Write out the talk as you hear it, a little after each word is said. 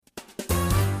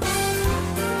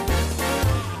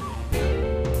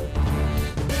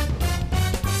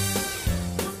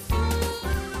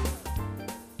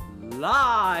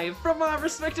live from our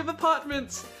respective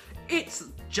apartments. It's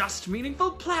Just Meaningful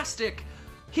Plastic.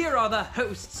 Here are the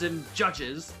hosts and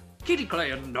judges, Katy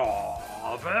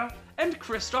and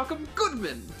Chris Stockham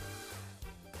Goodman.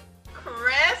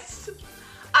 Chris,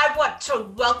 I want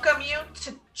to welcome you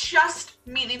to Just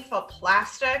Meaningful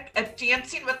Plastic, a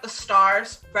Dancing with the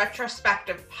Stars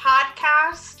retrospective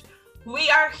podcast.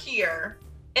 We are here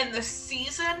in the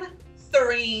season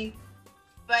 3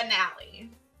 finale.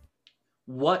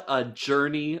 What a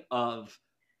journey of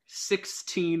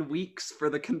 16 weeks for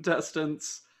the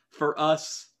contestants. For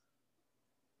us,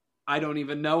 I don't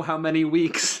even know how many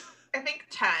weeks. I think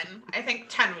 10. I think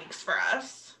 10 weeks for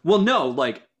us. Well, no,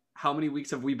 like, how many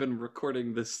weeks have we been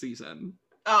recording this season?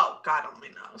 Oh, God only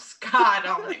knows. God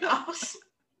only knows.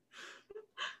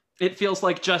 It feels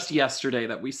like just yesterday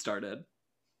that we started.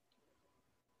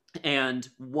 And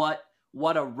what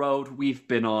a road we've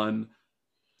been on.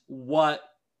 What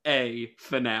a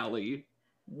finale.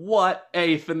 What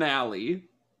a finale.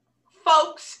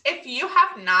 Folks, if you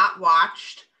have not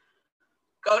watched,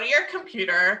 go to your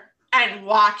computer and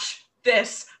watch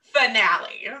this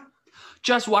finale.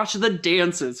 Just watch the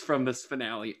dances from this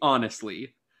finale,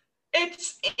 honestly.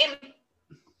 It's in...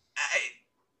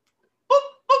 boop,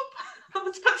 boop.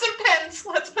 Let's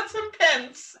put some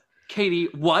pins. Katy,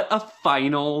 what a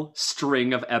final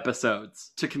string of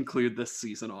episodes to conclude this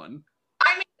season on.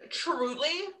 I mean,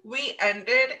 truly, we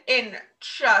ended in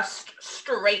just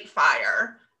straight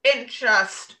fire. In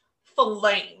just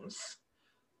flames.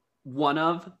 One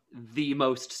of the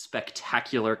most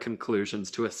spectacular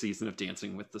conclusions to a season of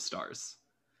Dancing with the Stars.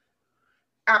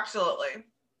 Absolutely.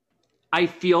 I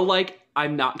feel like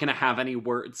I'm not going to have any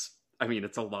words. I mean,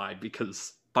 it's a lie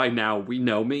because by now we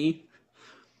know me.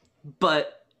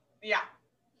 But yeah,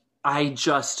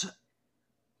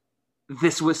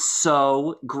 this was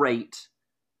so great.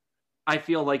 I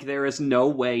feel like there is no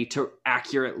way to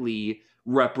accurately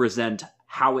represent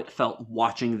how it felt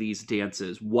watching these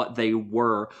dances, what they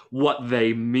were, what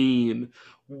they mean,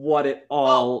 what it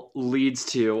all leads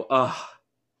to. Ugh.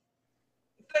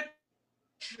 The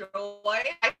joy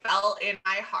I felt in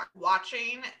my heart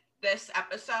watching this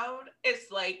episode is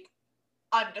like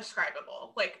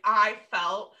undescribable. Like, I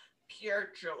felt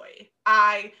pure joy.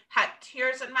 I had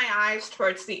tears in my eyes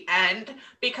towards the end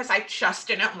because I just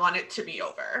didn't want it to be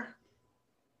over.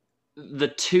 The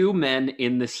two men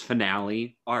in this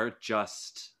finale are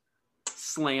just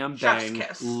slam bang,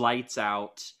 lights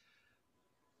out.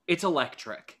 It's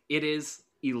electric. It is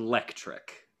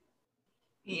electric.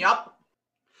 Yup.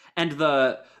 And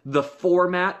the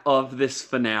format of this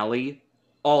finale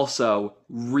also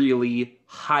really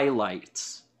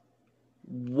highlights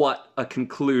what a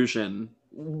conclusion,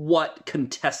 what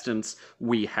contestants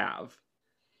we have.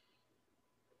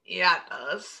 Yeah, it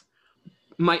does.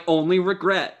 My only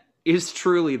regret is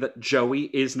truly that Joey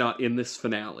is not in this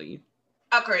finale.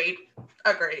 Agreed.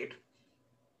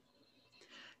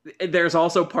 There's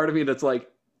also part of me that's like,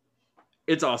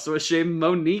 it's also a shame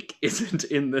Monique isn't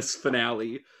in this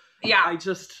finale. Yeah.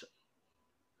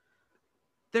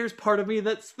 There's part of me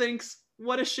that thinks,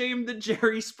 what a shame that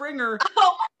Jerry Springer.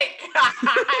 Oh my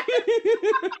God.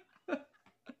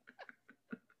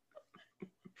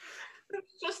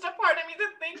 There's just a part of me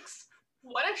that thinks,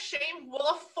 what a shame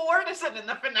Willa Ford isn't in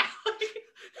the finale.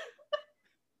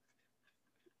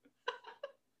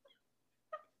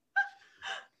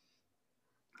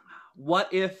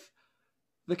 What if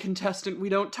the contestant we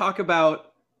don't talk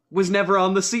about was never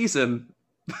on the season?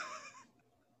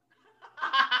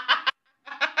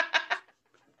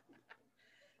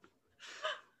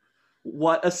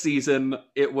 What a season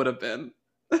it would have been.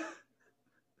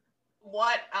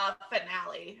 What a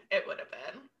finale it would have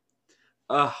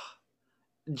been.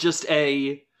 Just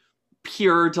a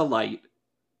pure delight.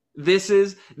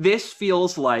 This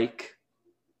feels like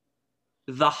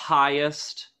the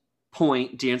highest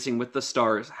point Dancing with the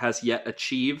Stars has yet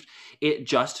achieved. It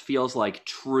just feels like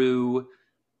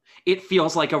it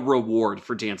feels like a reward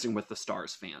for Dancing with the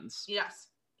Stars fans. Yes.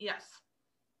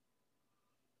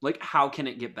 Like, how can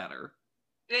it get better?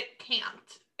 It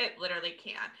can't. It literally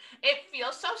can't. It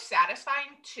feels so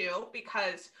satisfying, too,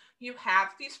 because you have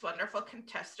these wonderful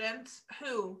contestants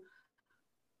who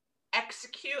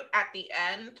execute at the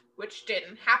end, which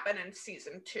didn't happen in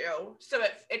season 2. So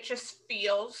it just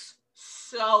feels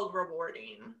so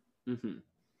rewarding. Mm-hmm.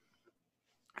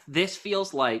 This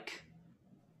feels like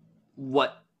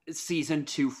what season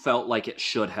 2 felt like it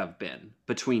should have been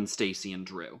between Stacey and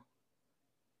Drew.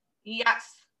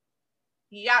 Yes.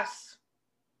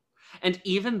 And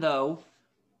even though,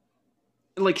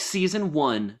 like, season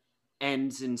 1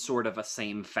 ends in sort of a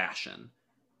same fashion,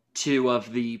 2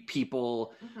 of the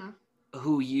people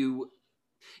who you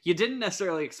You didn't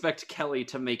necessarily expect Kelly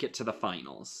to make it to the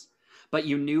finals, but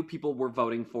you knew people were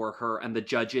voting for her, and the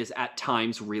judges at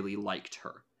times really liked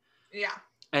her. Yeah.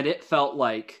 And it felt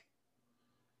like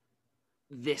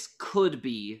this could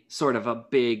be sort of a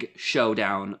big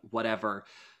showdown, whatever.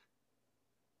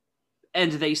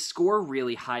 And they score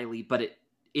really highly, but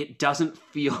it doesn't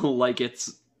feel like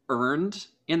it's earned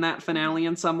in that finale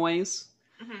in some ways.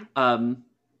 Mm-hmm.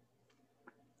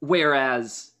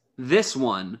 Whereas this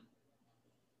one,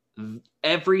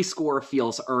 every score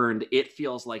feels earned. It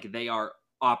feels like they are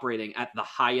operating at the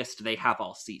highest they have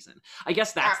all season. I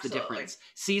guess that's the difference.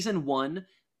 Season 1,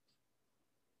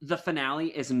 the finale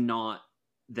is not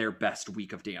their best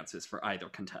week of dances for either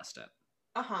contestant.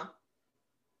 Uh-huh.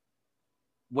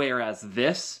 Whereas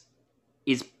this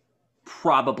is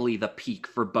probably the peak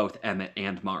for both Emmett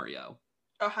and Mario.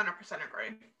 100%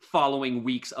 agree. Following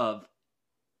weeks of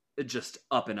just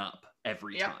up and up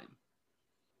every time.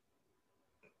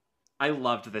 I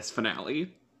loved this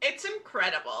finale. It's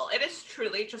incredible. It is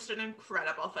truly just an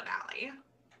incredible finale.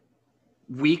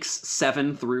 Weeks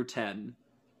 7 through 10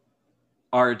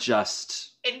 are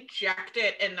just... inject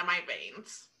it into my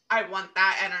veins. I want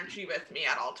that energy with me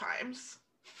at all times.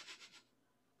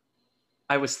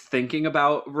 I was thinking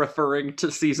about referring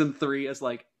to season 3 as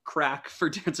like crack for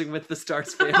Dancing with the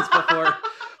Stars fans before,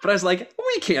 but I was like,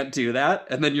 we can't do that.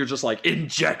 And then you're just like,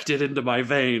 inject it into my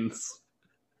veins.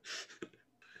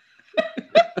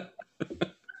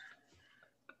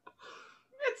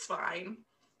 It's fine.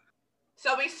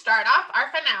 So we start off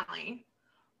our finale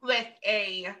with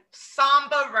a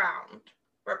samba round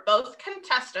where both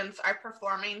contestants are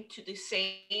performing to the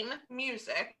same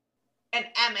music. And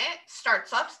Emmett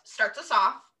starts us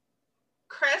off.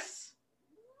 Chris,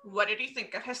 what did you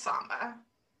think of his samba?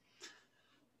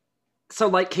 So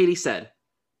like Katy said,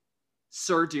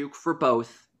 Sir Duke for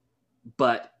both,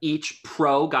 but each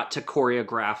pro got to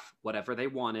choreograph whatever they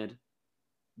wanted.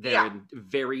 They're in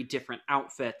very different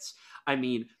outfits. I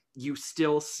mean, you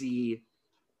still see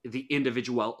the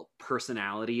individual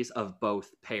personalities of both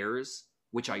pairs,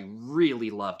 which I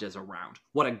really loved as a round.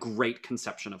 What a great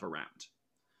conception of a round.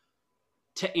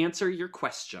 To answer your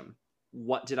question,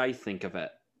 what did I think of it?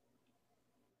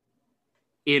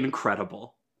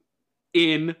 Incredible.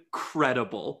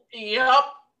 Incredible. Yep.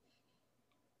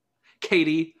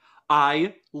 Katy,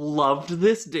 I loved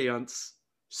this dance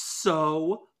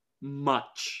so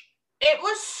much. It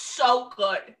was so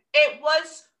good. It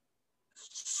was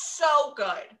so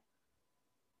good.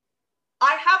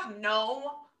 I have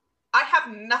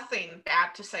nothing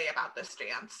bad to say about this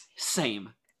dance.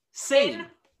 Same.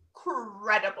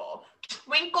 Incredible.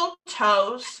 Twinkle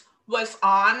Toes was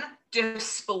on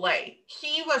display.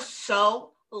 He was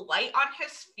so light on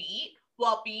his feet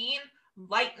while being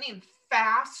lightning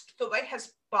fast. The way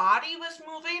his body was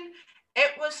moving,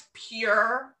 it was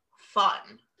pure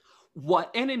fun.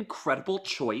 What an incredible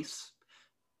choice.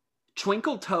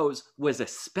 Twinkle Toes was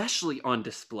especially on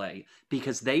display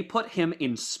because they put him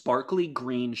in sparkly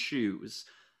green shoes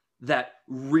that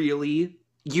really,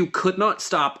 you could not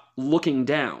stop looking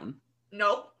down.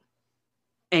 Nope.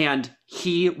 And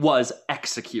he was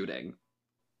executing.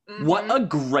 Mm-hmm. What a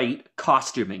great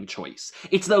costuming choice.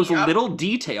 It's those little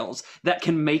details that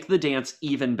can make the dance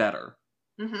even better.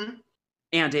 Mm-hmm.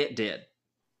 And it did.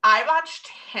 I watched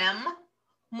him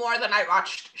more than I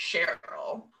watched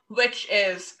Cheryl, which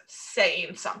is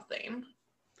saying something.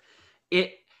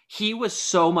 He was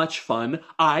so much fun.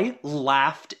 I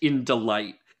laughed in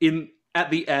delight at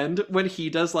the end when he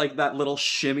does like that little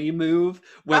shimmy move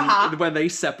when they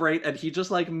separate and he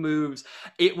just like moves.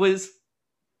 It was,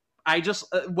 I just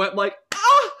went like,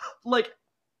 like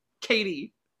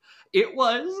Katy. It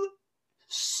was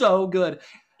so good.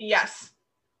 Yes.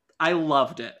 I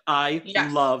loved it.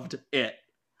 Loved it.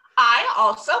 I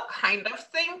also kind of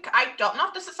think, I don't know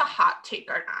if this is a hot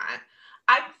take or not,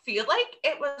 I feel like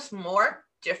it was more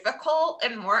difficult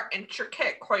and more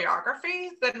intricate choreography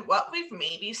than what we've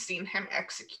maybe seen him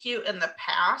execute in the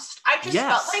past. I just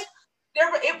felt like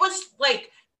it was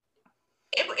like,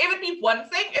 it would be one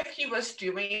thing if he was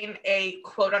doing a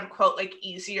quote unquote like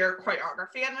easier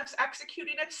choreography and was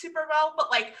executing it super well, but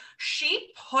like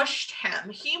she pushed him.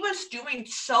 He was doing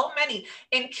so many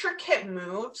intricate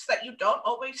moves that you don't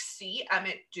always see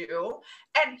Emmett do,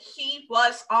 and he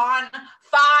was on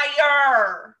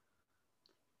fire.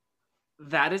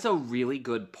 That is a really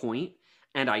good point,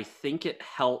 and I think it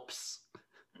helps.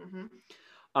 Mm-hmm.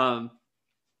 I'm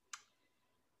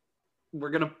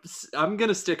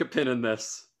gonna stick a pin in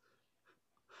this.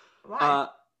 Why?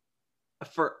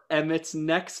 For Emmett's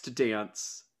next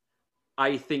dance,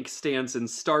 I think stands in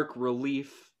stark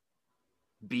relief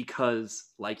because,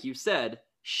 like you said,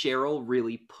 Cheryl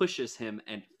really pushes him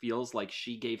and feels like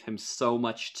she gave him so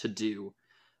much to do,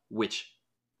 which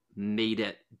made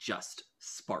it just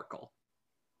sparkle.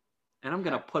 And I'm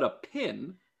going to put a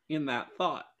pin in that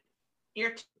thought.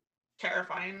 You're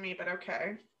terrifying me, but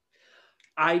okay.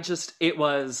 It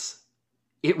was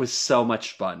so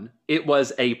much fun. It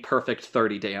was a perfect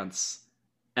 30 dance,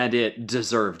 and it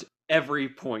deserved every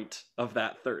point of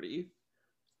that 30.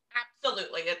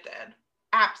 Absolutely it did.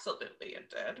 Absolutely it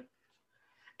did.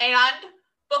 And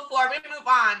before we move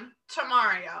on to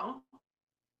Mario,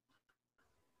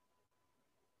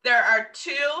 there are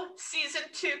 2 season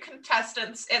 2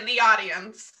 contestants in the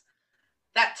audience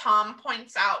that Tom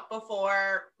points out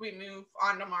before we move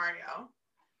on to Mario.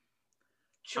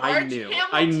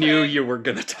 I knew you were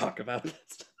going to talk about this.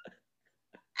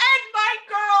 And my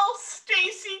girl,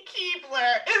 Stacy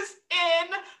Keibler, is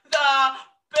in the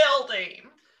building.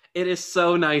 It is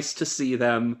so nice to see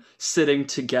them sitting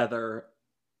together.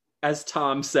 As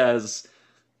Tom says,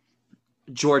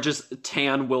 George's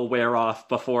tan will wear off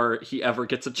before he ever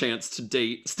gets a chance to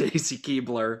date Stacy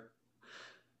Keibler.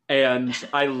 And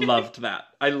I loved that.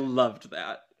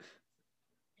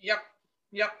 Yep.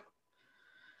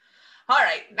 All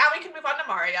right, now we can move on to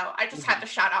Mario. I just had to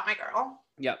shout out my girl.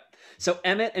 Yep. So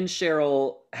Emmett and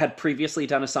Cheryl had previously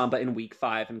done a samba in week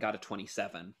 5 and got a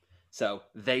 27. So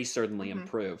they certainly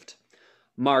improved.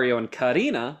 Mario and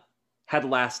Karina had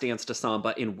last danced a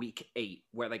samba in week 8,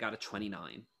 where they got a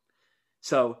 29.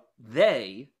 So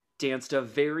they danced a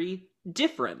very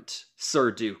different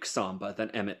Sir Duke samba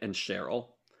than Emmett and Cheryl.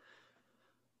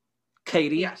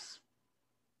 Katy, yes.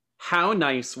 How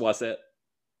nice was it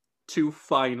to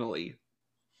finally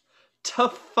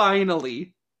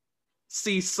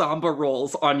see samba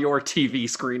rolls on your TV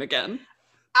screen again?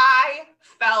 I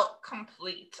felt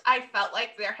complete. I felt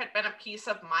like there had been a piece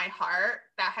of my heart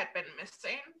that had been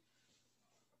missing.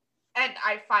 And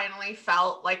I finally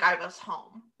felt like I was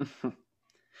home.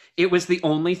 It was the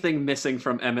only thing missing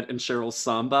from Emmett and Cheryl's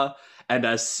samba. And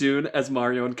as soon as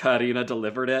Mario and Karina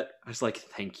delivered it, I was like,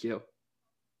 thank you.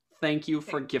 Thank you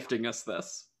for gifting us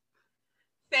this.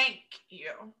 Thank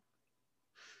you.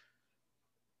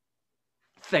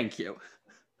 Thank you.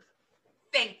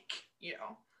 Thank you.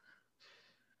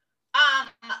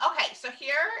 Okay, so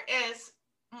here is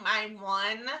my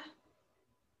one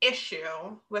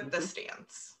issue with this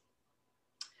dance.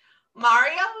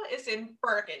 Mario is in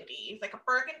burgundy, like a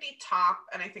burgundy top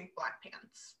and I think black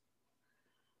pants.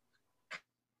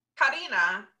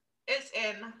 Karina is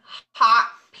in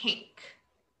hot pink.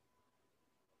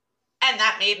 And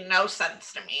that made no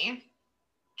sense to me.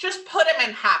 Just put him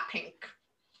in hot pink.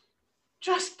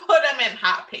 Just put him in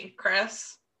hot pink,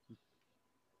 Chris.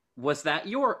 Was that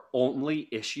your only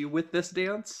issue with this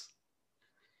dance?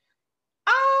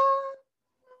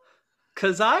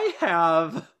 'Cause I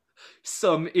have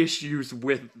some issues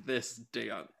with this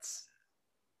dance.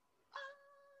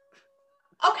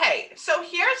 Okay, so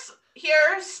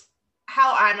here's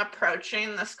how I'm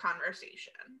approaching this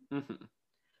conversation. Mm-hmm.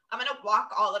 I'm going to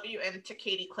walk all of you into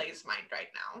Katie Clay's mind right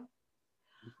now.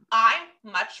 I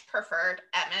much preferred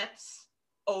Emmett's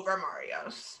over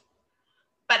Mario's.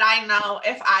 But I know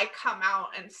if I come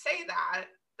out and say that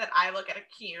I will get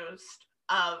accused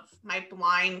of my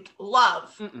blind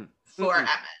love for Emmett.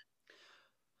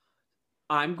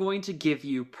 I'm going to give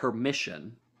you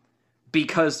permission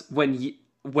because when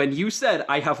you said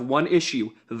I have one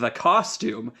issue, the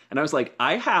costume, and I was like,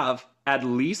 I have at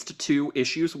least 2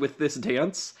 issues with this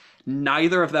dance.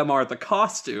 Neither of them are the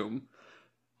costume.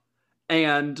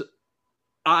 And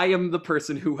I am the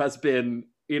person who has been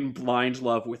in blind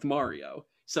love with Mario.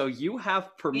 So you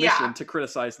have permission to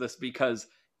criticize this because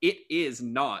it is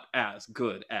not as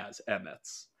good as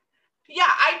Emmett's. Yeah,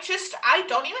 I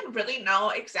don't even really know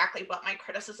exactly what my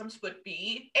criticisms would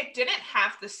be. It didn't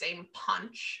have the same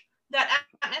punch that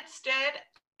Emmett's did.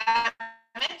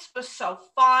 Emmett's was so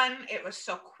fun. It was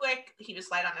so quick. He was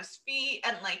light on his feet.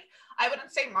 And like, I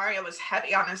wouldn't say Mario was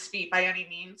heavy on his feet by any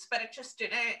means, but it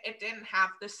didn't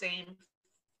have the same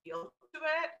feel to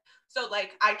it. So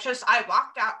like, I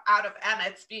walked out of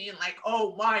Emmett's being like,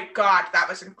 oh my God, that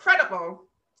was incredible.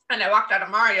 And I walked out of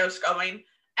Mario's going,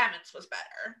 Emmett's was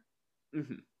better.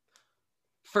 Mm-hmm.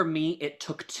 For me, it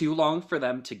took too long for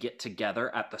them to get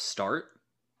together at the start.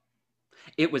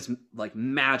 It was like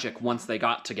magic once they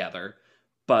got together,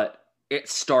 but it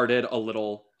started a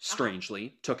little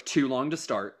strangely. Took too long to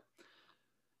start.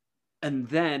 And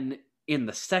then in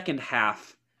the second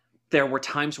half, there were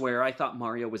times where I thought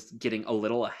Mario was getting a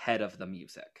little ahead of the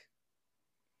music.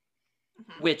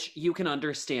 Which you can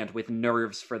understand with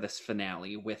nerves for this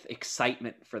finale, with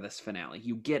excitement for this finale.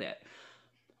 You get it.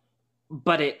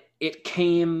 But it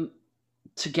came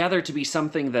together to be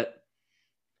something that,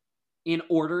 in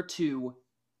order to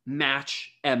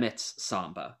match Emmett's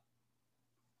samba,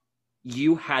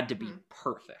 you had to be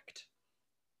perfect.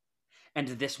 And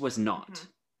this was not.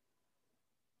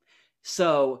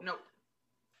 So nope.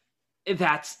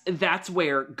 That's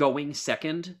where going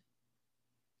second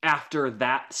after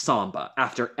that samba,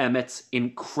 after Emmett's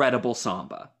incredible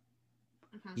samba,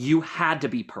 you had to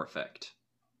be perfect.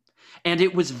 And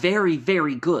it was very,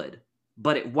 very good,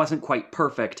 but it wasn't quite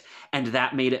perfect, and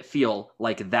that made it feel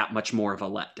like that much more of a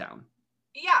letdown.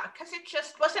 Yeah, because it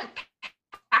just wasn't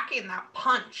packing that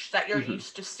punch that you're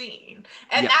used to seeing.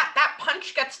 And that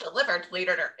punch gets delivered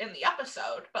later in the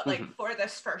episode, but like for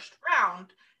this first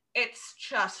round, it's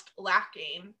just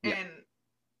lacking in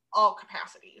all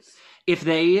capacities. If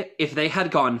they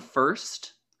had gone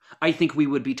first, I think we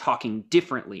would be talking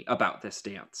differently about this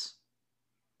dance.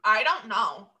 I don't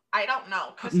know,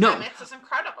 because Emmett's is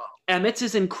incredible. Emmett's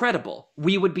is incredible.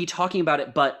 We would be talking about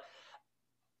it, but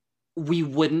we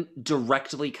wouldn't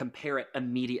directly compare it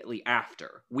immediately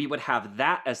after. We would have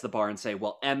that as the bar and say,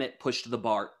 well, Emmett pushed the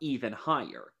bar even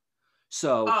higher.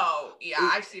 So... Oh, yeah,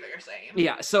 I see what you're saying.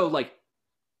 Yeah, so, like,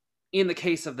 in the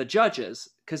case of the judges,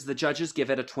 because the judges give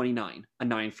it a 29, a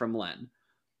 9 from Len.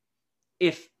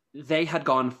 If they had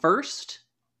gone first,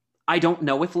 I don't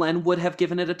know if Len would have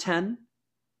given it a 10,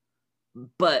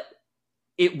 but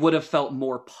it would have felt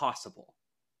more possible.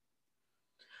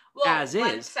 Well, as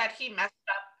Len said he messed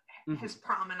up his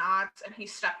promenades and he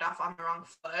stepped off on the wrong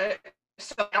foot,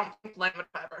 so I don't think Len would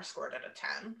have ever scored it a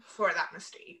 10 for that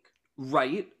mistake.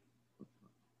 Right.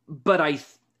 But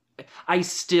I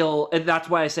still, that's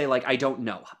why I say, like, I don't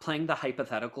know. Playing the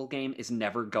hypothetical game is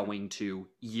never going to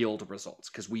yield results,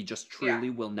 because we just truly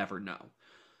will never know.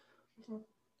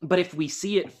 But if we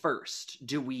see it first,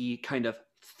 do we kind of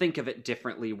think of it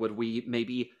differently?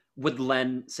 Would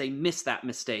Len, say, miss that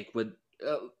mistake?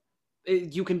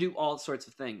 You can do all sorts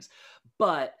of things.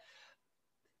 But,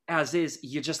 as is,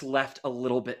 you just left a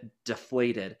little bit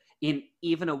deflated in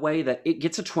even a way that it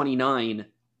gets a 29.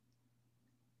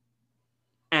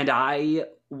 And I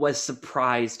was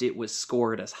surprised it was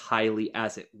scored as highly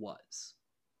as it was.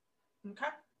 Okay.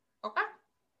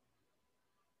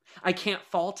 I can't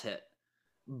fault it,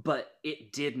 but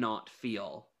it did not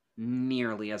feel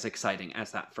nearly as exciting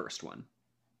as that first one.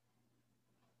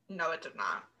 No, it did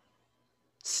not.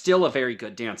 Still a very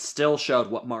good dance. Still showed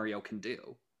what Mario can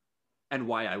do. And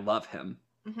why I love him.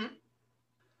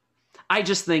 I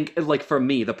just think, like, for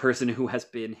me, the person who has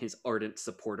been his ardent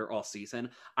supporter all season,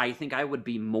 I think I would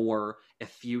be more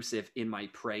effusive in my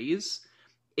praise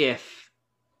if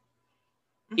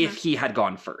he had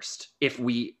gone first. If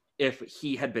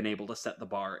he had been able to set the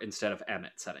bar instead of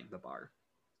Emmett setting the bar.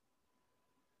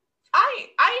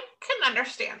 I can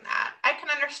understand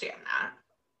that.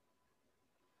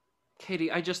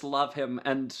 Katy, I just love him,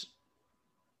 and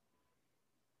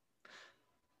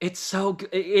it's so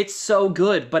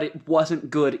good, but it wasn't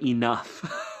good enough.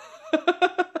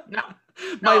 No.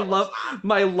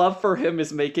 My love for him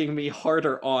is making me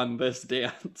harder on this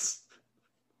dance.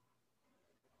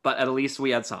 But at least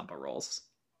we had samba rolls.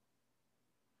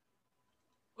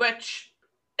 Which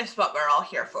is what we're all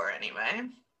here for anyway.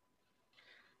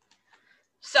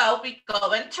 So we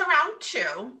go into round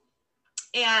 2,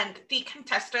 and the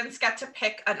contestants get to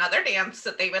pick another dance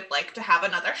that they would like to have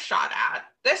another shot at.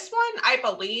 This one, I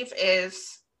believe,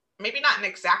 is maybe not an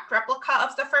exact replica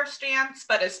of the first dance,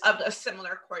 but is of a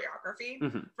similar choreography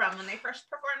from when they first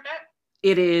performed it.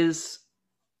 It is,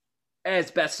 as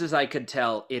best as I could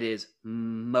tell, it is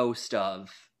most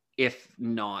of, if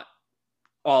not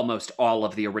almost all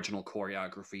of the original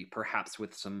choreography, perhaps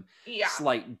with some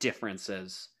slight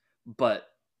differences, but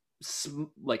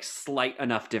like slight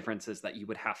enough differences that you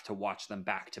would have to watch them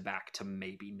back to back to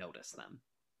maybe notice them.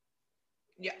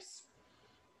 Yes.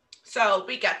 So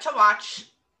we get to watch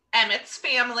Emmett's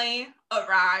family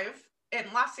arrive in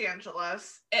Los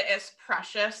Angeles. It is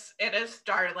precious. It is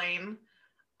darling.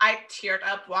 I teared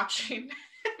up watching him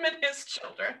and his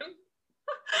children.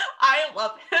 I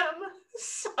love him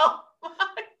so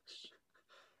much.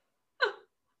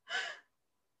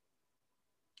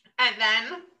 And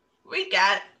then we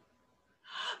get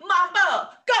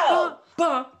Mama, go!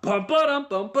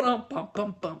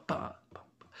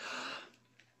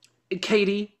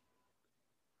 Katy,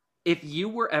 if you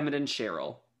were Emmett and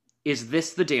Cheryl, is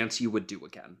this the dance you would do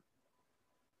again?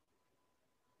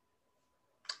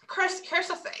 Chris, here's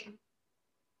the thing.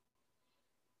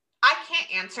 I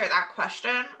can't answer that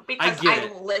question because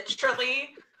I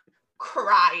literally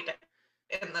cried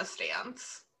in this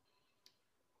dance.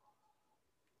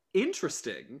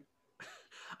 Interesting.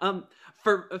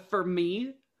 For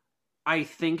me, I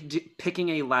think picking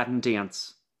a Latin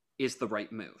dance is the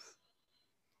right move.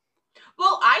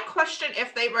 Well, I question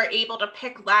if they were able to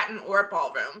pick Latin or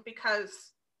ballroom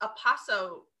because a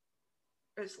paso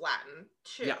is Latin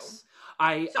too. Yes.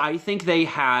 I think they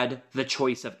had the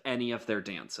choice of any of their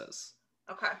dances.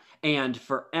 Okay. And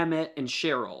for Emmett and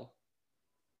Cheryl,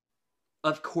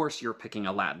 of course you're picking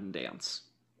a Latin dance.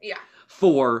 Yeah.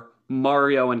 For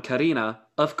Mario and Karina,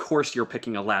 of course you're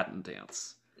picking a Latin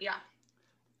dance. Yeah.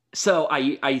 So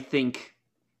I think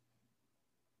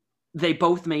they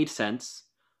both made sense.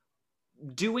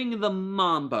 Doing the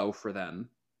mambo for them,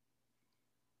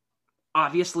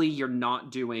 obviously you're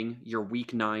not doing your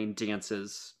week 9 dance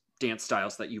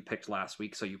styles that you picked last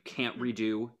week, so you can't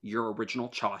redo your original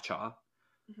cha-cha.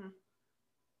 Mm-hmm.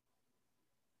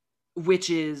 Which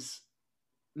is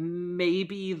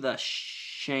maybe the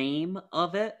shame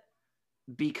of it,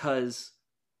 because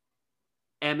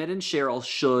Emmett and Cheryl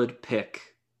should pick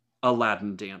a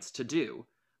Latin dance to do,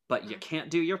 but you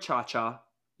can't do your cha-cha.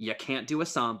 You can't do a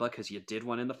samba because you did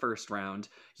one in the first round.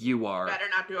 You are... Better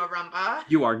not do a rumba.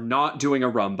 You are not doing a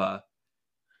rumba.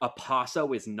 A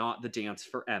paso is not the dance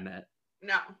for Emmett.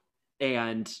 No.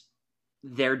 And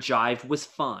their jive was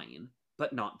fine,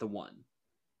 but not the one.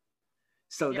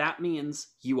 So that means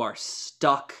you are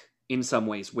stuck in some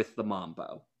ways with the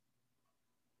mambo.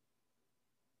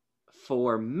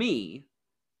 For me,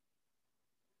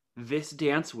 this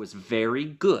dance was very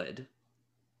good.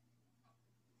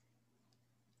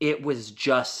 It was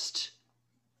just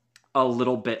a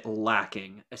little bit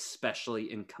lacking,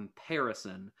 especially in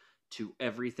comparison to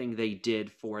everything they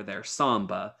did for their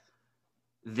samba.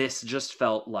 This just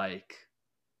felt like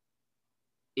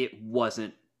it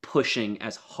wasn't pushing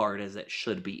as hard as it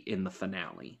should be in the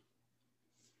finale.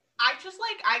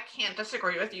 I can't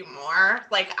disagree with you more.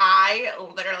 Like, I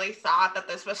literally thought that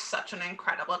this was such an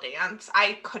incredible dance.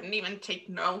 I couldn't even take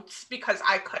notes because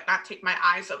I could not take my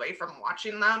eyes away from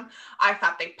watching them. I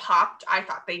thought they popped. I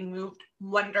thought they moved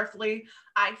wonderfully.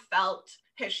 I felt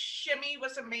his shimmy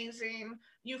was amazing.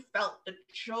 You felt the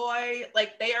joy.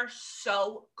 Like, they are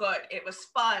so good. It was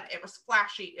fun. It was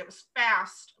flashy. It was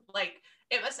fast. Like,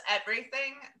 it was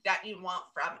everything that you want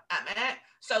from Emmett.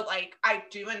 So, like, I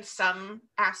do in some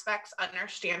aspects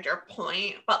understand your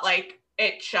point, but, like,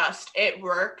 it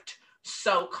worked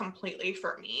so completely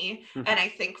for me. Mm-hmm. And I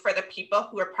think for the people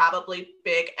who are probably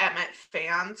big Emmett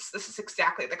fans, this is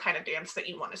exactly the kind of dance that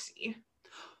you want to see.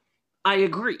 I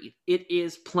agree. It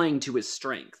is playing to his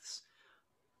strengths.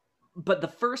 But the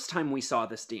first time we saw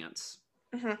this dance,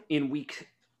 mm-hmm. in week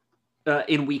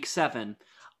 7,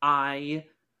 I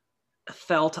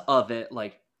felt of it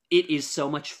like it is so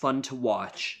much fun to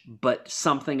watch, but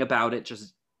something about it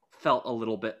just felt a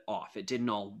little bit off. It didn't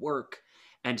all work,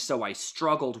 and so I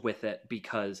struggled with it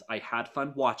because I had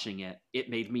fun watching it. It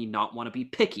made me not want to be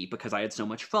picky because I had so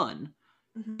much fun,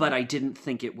 mm-hmm. but I didn't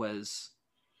think it was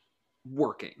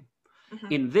working. Mm-hmm.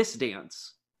 In this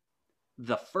dance,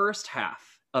 the first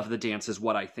half of the dance is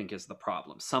what I think is the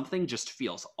problem. Something just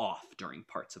feels off during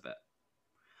parts of it.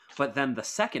 But then the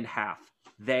second half,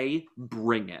 they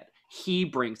bring it. He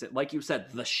brings it. Like you said,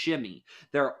 the shimmy.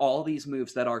 There are all these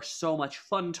moves that are so much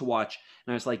fun to watch.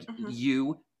 And I was like, mm-hmm.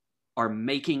 you are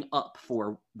making up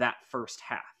for that first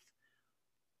half.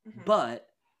 Mm-hmm. But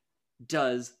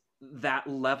does that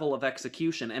level of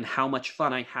execution and how much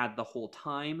fun I had the whole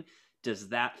time, does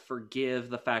that forgive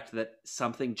the fact that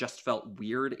something just felt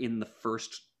weird in the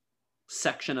first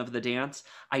section of the dance?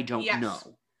 I don't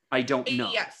know. I don't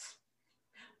know. Yes.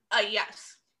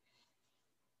 Yes.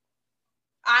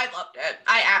 I loved it.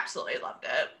 I absolutely loved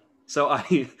it. So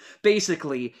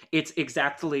basically, it's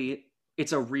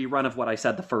a rerun of what I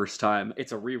said the first time.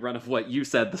 It's a rerun of what you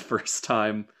said the first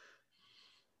time.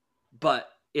 But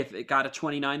if it got a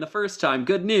 29 the first time,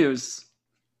 good news.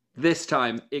 This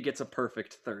time, it gets a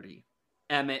perfect 30.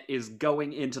 Emmett is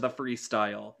going into the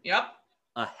freestyle. Yep.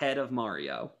 Ahead of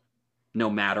Mario. No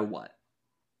matter what.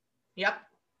 Yep.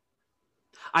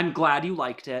 I'm glad you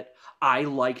liked it. I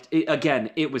liked it. Again,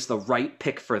 it was the right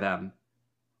pick for them.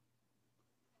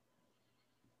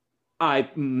 I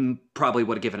probably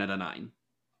would have given it a 9.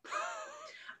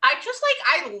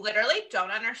 I literally don't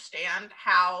understand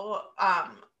how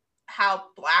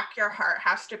black your heart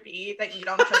has to be that you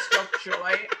don't just feel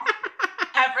joy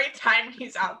every time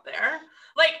he's out there.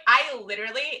 Like, I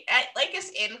literally,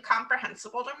 it's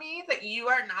incomprehensible to me that you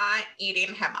are not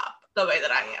eating him up the way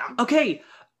that I am. Okay,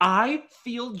 I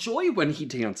feel joy when he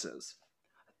dances.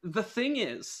 The thing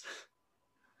is,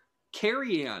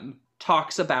 Carrie Ann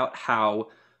talks about how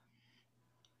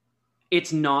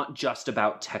it's not just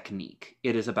about technique.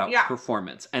 It is about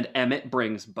performance. And Emmett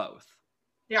brings both.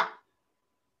 Yeah.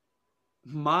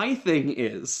 My thing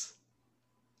is,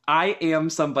 I am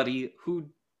somebody who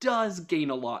does gain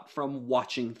a lot from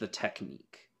watching the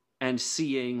technique and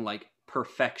seeing like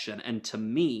perfection. And to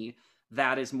me,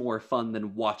 that is more fun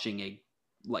than watching a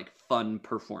like fun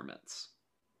performance.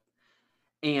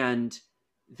 And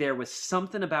there was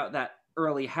something about that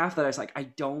early half that I was like, I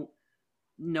don't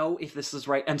know if this is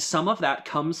right. And some of that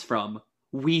comes from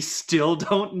we still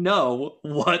don't know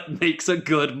what makes a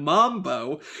good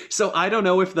mambo. So I don't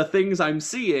know if the things I'm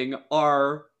seeing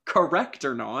are correct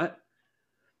or not.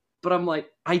 But I'm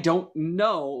like, I don't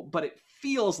know, but it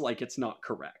feels like it's not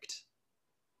correct.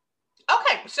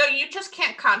 Okay, so you just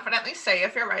can't confidently say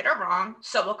if you're right or wrong.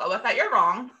 So we'll go with that you're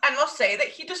wrong, and we'll say that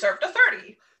he deserved a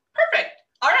 30. Perfect.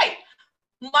 All right.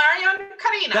 Mario and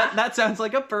Karina. That sounds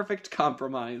like a perfect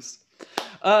compromise.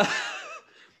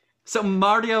 So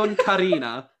Mario and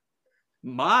Karina.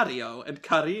 Mario and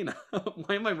Karina.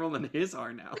 Why am I rolling his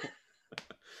R now?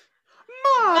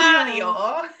 Mario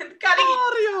and Karina.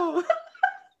 Mario.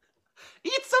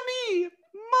 It's me,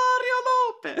 Mario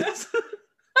Lopez.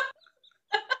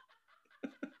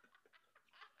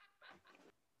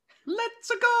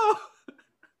 Let's go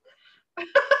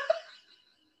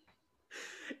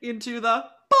into the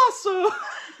paso.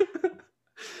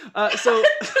 So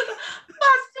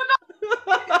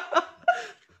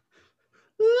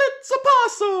let's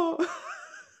paso.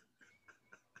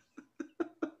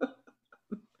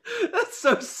 That's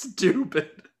so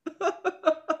stupid.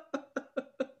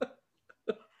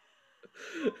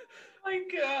 My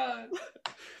God.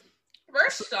 We're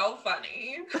so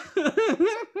funny.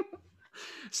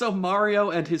 So Mario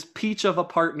and his peach of a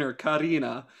partner,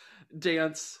 Karina,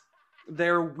 dance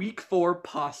their week 4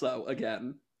 paso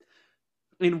again.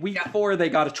 In week 4, they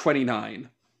got a 29.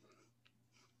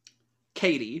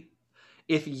 Katy,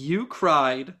 if you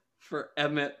cried for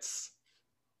Emmett's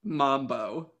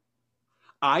mambo,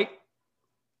 I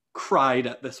cried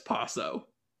at this paso.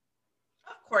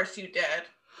 Of course you did.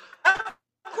 Of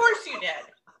course you did.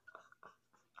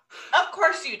 Of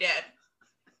course you did.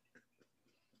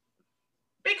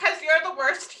 Because you're the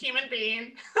worst human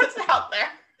being that's out there.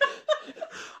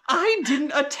 I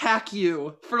didn't attack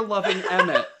you for loving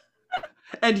Emmett.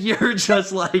 And you're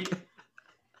just like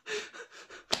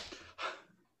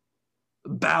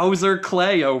Bowser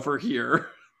Clay over here.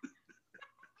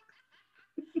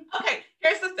 Okay,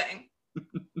 here's the thing.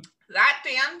 That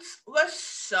dance was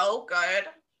so good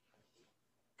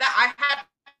that I had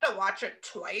to watch it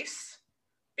twice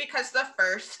because the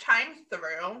first time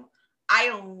through,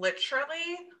 I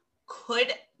literally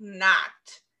could not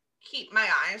keep my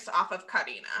eyes off of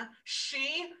Karina.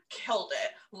 She killed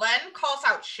it. Len calls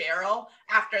out Cheryl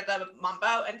after the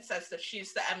mambo and says that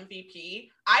she's the MVP.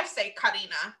 I say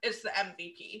Karina is the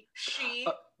MVP. She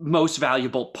most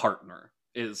valuable partner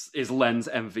is Len's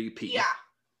MVP. Yeah.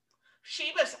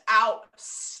 She was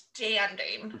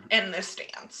outstanding in this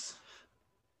dance.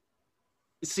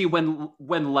 See, when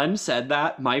Len said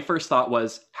that, my first thought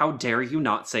was, how dare you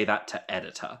not say that to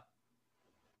Edita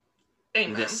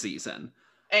this season?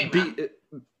 Amen.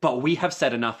 But we have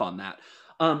said enough on that.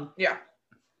 Yeah.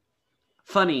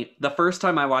 Funny, the first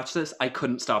time I watched this, I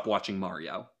couldn't stop watching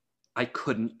Mario. I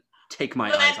couldn't take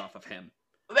my eyes off of him.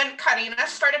 When Karina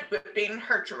started whipping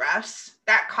her dress,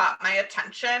 that caught my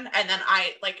attention, and then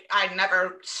I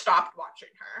never stopped watching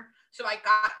her. So I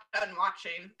got done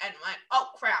watching and went, oh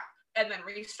crap, and then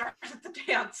restarted the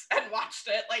dance and watched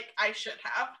it like I should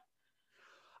have.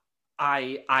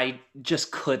 I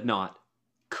just could not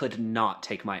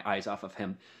take my eyes off of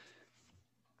him.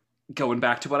 Going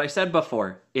back to what I said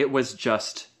before, it was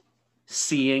just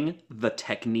seeing the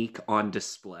technique on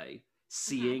display,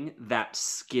 seeing that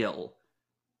skill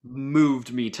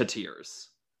moved me to tears.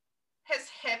 His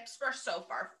hips were so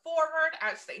far forward,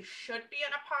 as they should be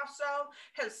in a paso.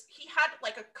 He had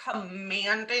like a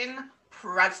commanding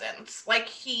presence. Like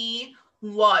he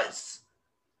was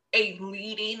a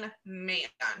leading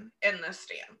man in this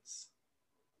dance.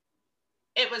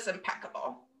 It was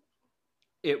impeccable.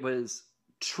 It was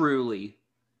truly,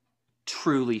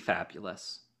 truly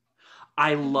fabulous.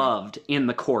 I loved in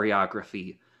the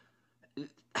choreography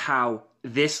how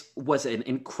this was an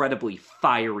incredibly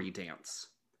fiery dance.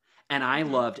 And I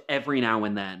loved every now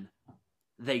and then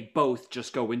they both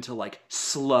just go into like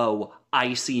slow,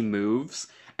 icy moves,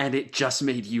 and it just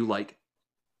made you like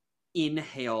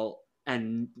inhale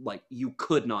and like you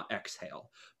could not exhale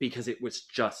because it was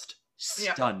just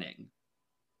stunning.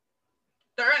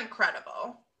 They're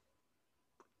incredible.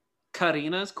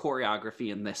 Karina's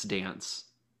choreography in this dance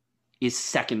is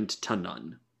second to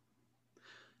none.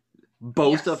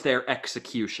 Both of their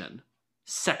execution,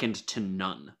 second to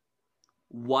none.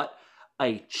 What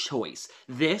a choice.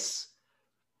 This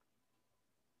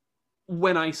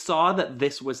when I saw that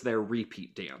this was their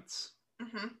repeat dance,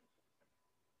 Mm-hmm.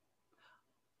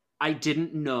 I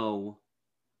didn't know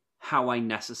how I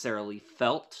necessarily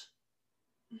felt.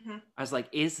 Mm-hmm. I was like,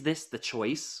 is this the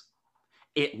choice?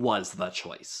 It was the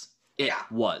choice. It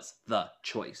was the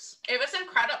choice. It was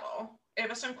incredible. It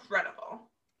was incredible.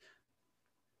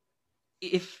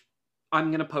 If I'm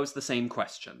going to pose the same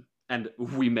question, and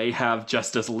we may have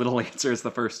just as little answer as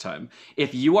the first time.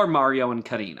 If you are Mario and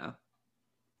Karina,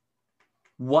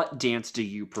 what dance do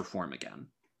you perform again?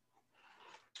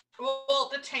 Well,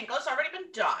 the tango's already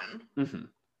been done. Mm-hmm.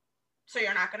 So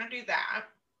you're not going to do that.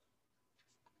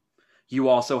 You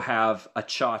also have a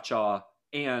cha-cha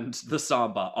and the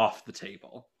samba off the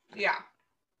table. Yeah.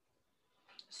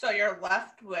 So you're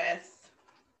left with...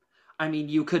 I mean,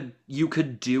 you could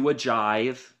do a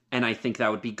jive, and I think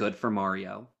that would be good for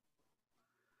Mario.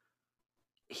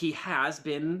 He has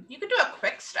been... You could do a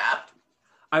quick step.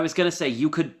 I was going to say, you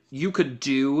could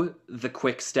do the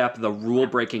quick step, the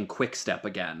rule-breaking quick step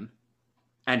again,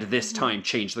 and this time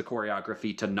change the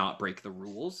choreography to not break the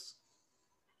rules.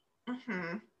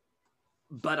 Mm-hmm.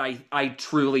 But I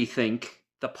truly think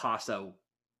the paso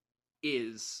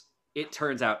is... It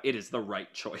turns out it is the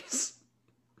right choice.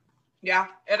 Yeah,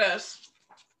 it is.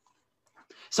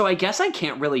 So I guess I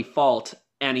can't really fault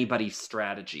anybody's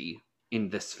strategy in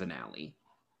this finale.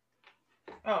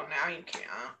 Oh, now you can't.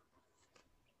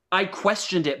 I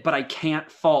questioned it, but I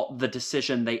can't fault the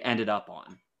decision they ended up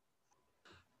on.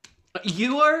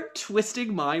 You are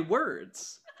twisting my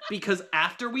words. Because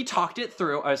after we talked it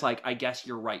through, I was like, I guess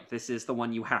you're right. This is the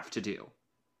one you have to do.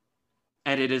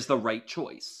 And it is the right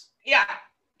choice. Yeah.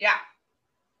 Yeah.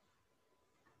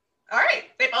 All right.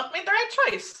 They both made the right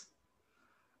choice.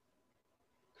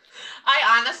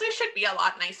 I honestly should be a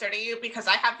lot nicer to you because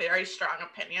I have very strong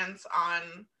opinions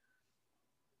on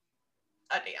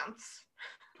a dance.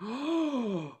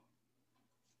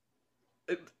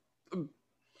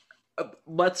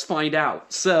 Let's find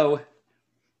out. So,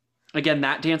 again,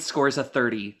 that dance scores a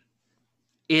 30.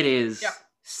 It is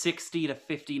 60 to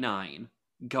 59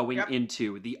 going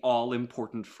into the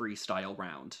all-important freestyle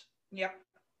round. Yep.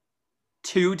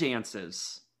 Two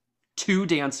dances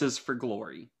for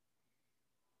glory.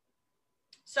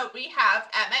 So we have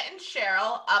Emmett and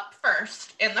Cheryl up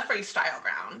first in the freestyle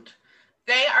round.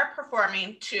 They are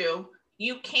performing to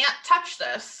You Can't Touch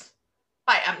This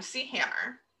by MC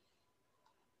Hammer.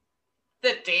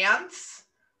 The dance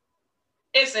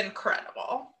is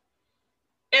incredible.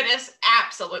 It is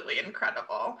absolutely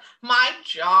incredible. My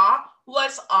jaw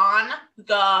was on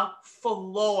the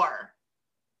floor.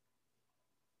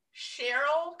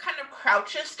 Cheryl kind of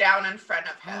crouches down in front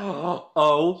of him.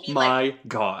 Oh my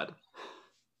God.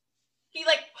 He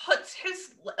puts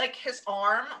his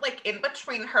arm in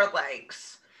between her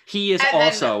legs. He is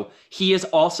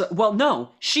also, well,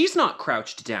 no, she's not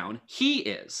crouched down. He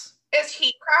is. Is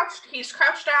he crouched? He's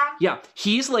crouched down? Yeah,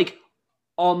 he's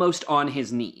almost on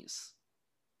his knees.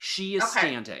 She is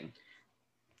standing.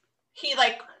 He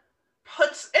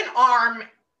puts an arm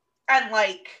and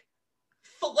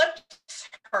flips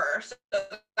her so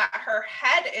that her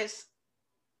head is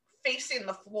facing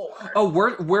the floor. Oh,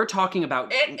 we're talking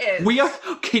about... It is.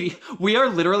 Katie, we are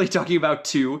literally talking about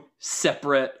two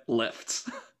separate lifts.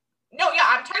 No, yeah,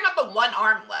 I'm talking about the one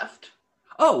arm lift.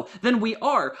 Oh, then we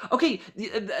are. Okay,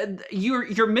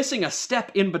 you're missing a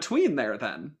step in between there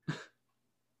then.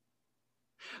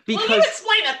 Because... Will you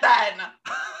explain it then?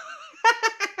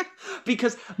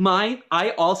 Because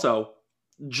I also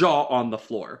jaw on the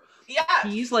floor. Yeah.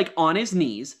 He's on his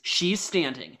knees. She's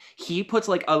standing. He puts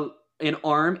an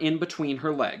arm in between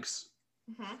her legs.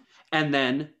 Mm-hmm. And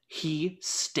then he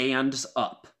stands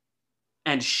up.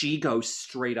 And she goes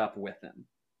straight up with him.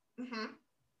 Mm-hmm.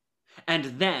 And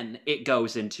then it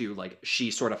goes into,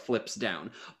 she sort of flips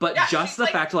down. But just the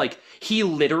fact, he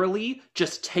literally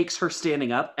just takes her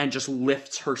standing up and just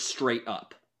lifts her straight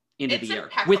up into the air.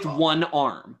 Impeccable. With one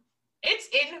arm. It's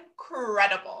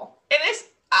incredible. It is...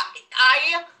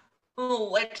 I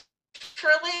literally...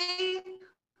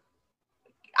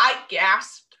 I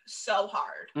gasped so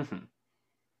hard. Mm-hmm.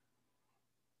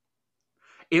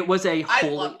 It was a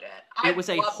holy... I loved it. It was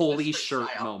a holy shirt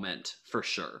moment, for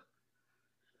sure.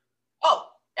 Oh,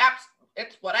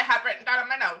 it's what I had written down in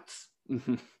my notes.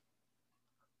 Mm-hmm.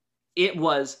 It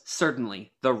was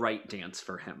certainly the right dance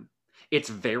for him. It's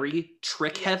very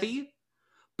trick-heavy,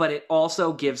 but it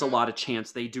also gives a lot of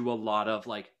chance. They do a lot of,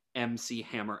 MC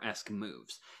Hammer-esque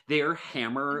moves. Their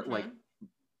hammer,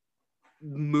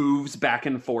 moves back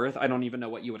and forth. I don't even know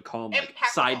what you would call them.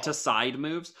 Side-to-side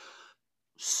moves.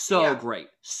 So great.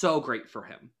 So great for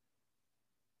him.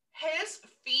 His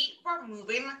feet were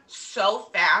moving so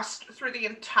fast through the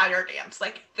entire dance.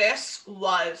 Like, this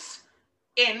was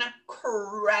incredible.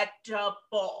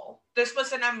 This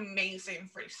was an amazing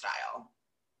freestyle.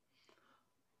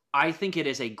 I think it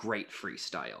is a great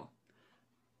freestyle.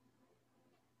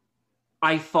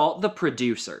 I fault the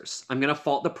producers. I'm going to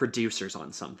fault the producers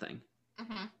on something.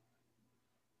 Mm-hmm.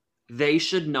 They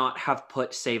should not have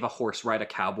put Save a Horse, Ride a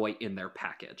Cowboy in their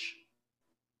package.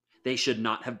 They should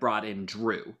not have brought in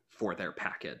Drew for their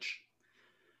package.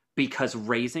 Because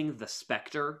raising the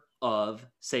specter of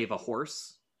Save a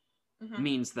Horse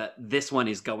means that this one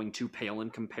is going to pale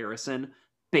in comparison,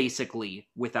 basically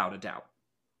without a doubt.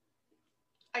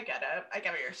 I get it. I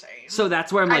get what you're saying. So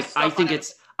that's where I'm like, I think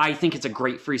it's a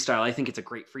great freestyle. I think it's a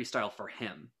great freestyle for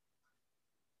him.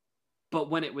 But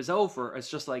when it was over, it's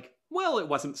just like, well, it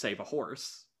wasn't Save a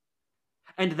Horse.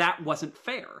 And that wasn't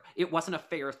fair. It wasn't a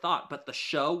fair thought, but the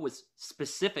show was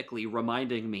specifically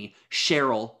reminding me,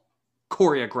 Cheryl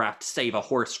choreographed Save a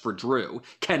Horse for Drew.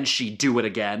 Can she do it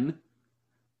again?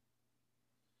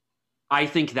 I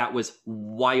think that was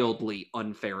wildly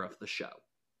unfair of the show.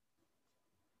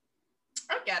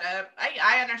 I get it.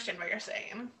 I understand what you're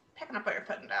saying. Picking up what you're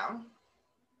putting down.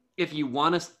 If you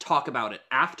want to talk about it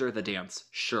after the dance,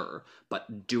 sure.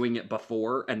 But doing it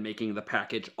before and making the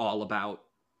package all about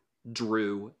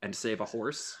Drew and Save a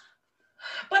Horse.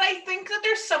 But I think that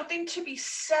there's something to be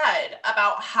said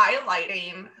about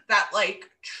highlighting that, like,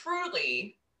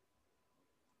 truly,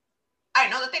 I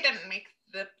know that they didn't make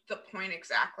the point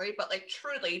exactly, but, like,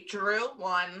 truly, Drew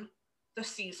won the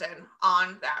season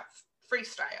on that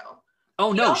freestyle.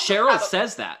 Oh, no, Cheryl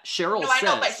says that. Cheryl says. I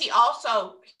know, but he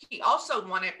also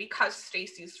won it because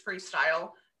Stacy's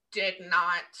freestyle did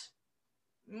not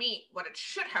meet what it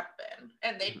should have been,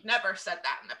 and they never said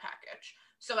that in the package.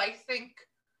 So I think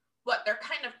what they're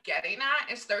kind of getting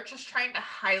at is they're just trying to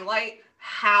highlight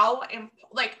how,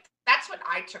 like, that's what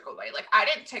I took away. Like, I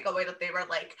didn't take away that they were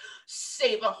like,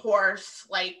 Save a Horse,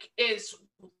 like, is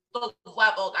the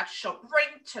level that she'll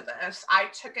bring to this. I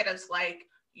took it as like,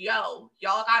 yo,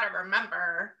 y'all gotta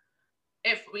remember,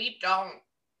 if we don't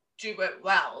do it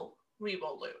well, we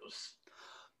will lose.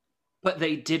 But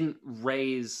they didn't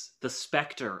raise the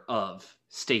specter of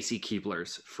Stacy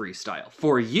Keibler's freestyle.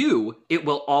 For you, it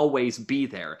will always be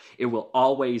there. It will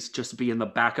always just be in the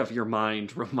back of your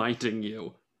mind, reminding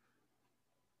you,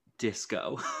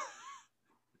 disco.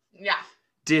 Yeah.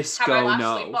 Disco, have I lost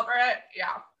no. sleep over it?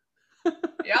 Yeah.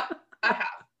 Yep, I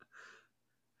have.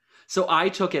 So I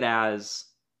took it as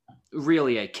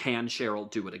really a can Cheryl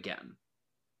do it again?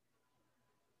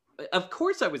 Of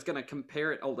course I was going to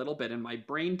compare it a little bit in my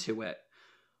brain to it,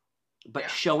 but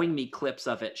showing me clips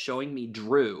of it, showing me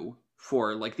Drew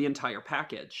for like the entire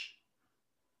package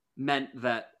meant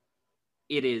that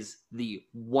it is the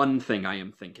one thing I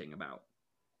am thinking about.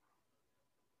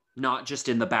 Not just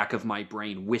in the back of my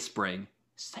brain whispering,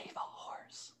 Save a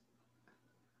Horse.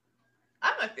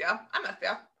 I'm with you.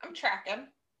 I'm tracking.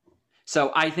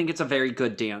 So I think it's a very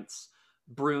good dance.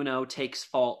 Bruno takes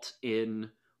fault in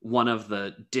one of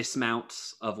the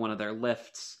dismounts of one of their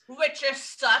lifts. Which is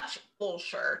such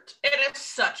bullshit. It is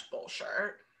such bullshit.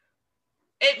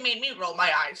 It made me roll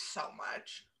my eyes so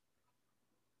much.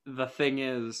 The thing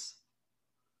is,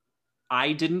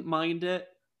 I didn't mind it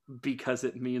because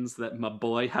it means that my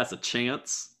boy has a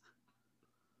chance.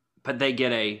 But they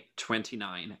get a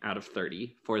 29 out of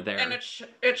 30 for their... And it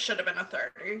should have been a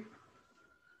 30.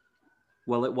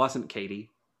 Well, it wasn't,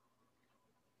 Katy.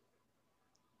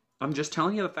 I'm just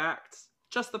telling you the facts.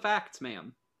 Just the facts,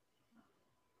 ma'am.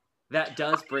 That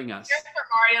does bring us... Here's for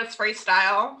Mario's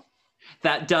freestyle.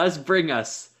 That does bring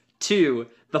us to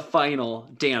the final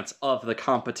dance of the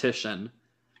competition.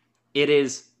 It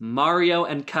is Mario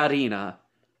and Karina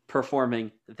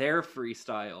performing their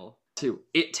freestyle to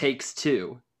It Takes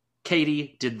Two.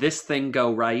 Katy, did this thing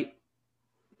go right?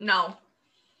 No.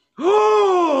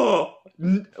 Oh!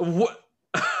 What?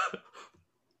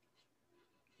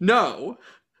 No.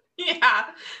 Yeah.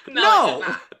 No. It did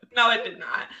not. No, it did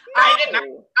not.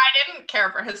 No. I didn't care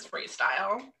for his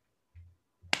freestyle.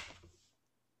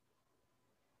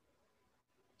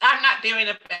 I'm not doing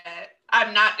a bit.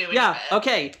 I'm not doing a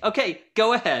bit. Okay,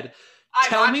 go ahead.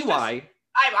 Tell me why.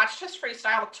 I watched his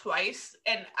freestyle twice,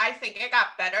 and I think it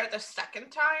got better the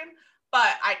second time,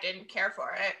 but I didn't care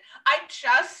for it. I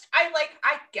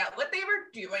get what they were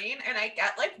doing, and I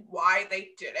get, like, why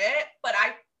they did it, but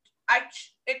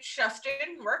it just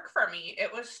didn't work for me.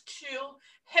 It was too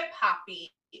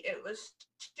hip-hoppy. It was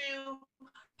too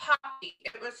poppy.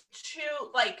 It was too,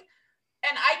 like,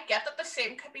 and I get that the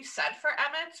same could be said for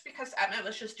Emmett's, because Emmett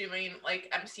was just doing,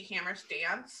 like, MC Hammer's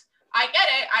dance, I get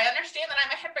it. I understand that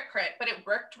I'm a hypocrite, but it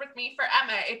worked with me for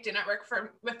Emma. It didn't work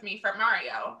with me for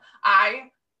Mario.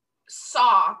 I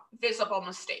saw visible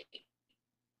mistakes.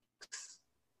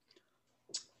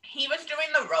 He was doing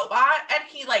the robot and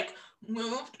he like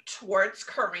moved towards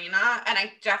Karina, and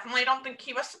I definitely don't think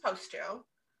he was supposed to.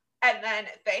 And then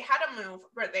they had a move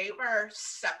where they were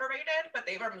separated, but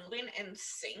they were moving in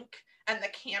sync, and the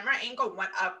camera angle went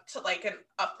up to like an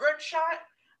upward shot,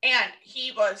 and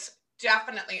he was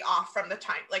definitely off from the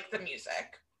time, like the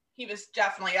music. He was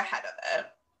definitely ahead of it.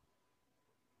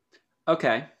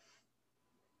 Okay.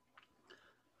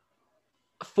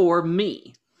 For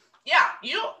me. Yeah,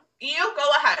 you go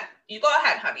ahead. You go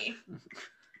ahead, honey.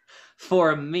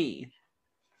 For me,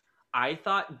 I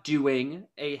thought doing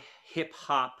a hip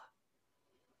hop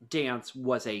dance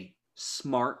was a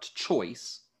smart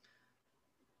choice.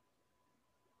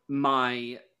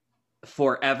 My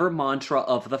forever mantra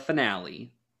of the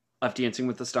finale of Dancing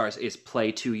with the Stars is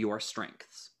play to your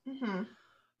strengths. Mm-hmm.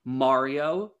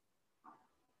 Mario,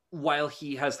 while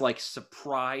he has like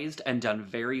surprised and done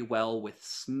very well with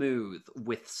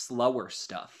slower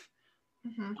stuff,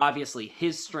 obviously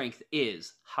his strength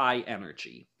is high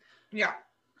energy. Yeah.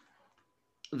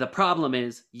 The problem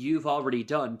is you've already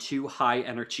done 2 high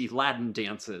energy Latin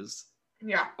dances.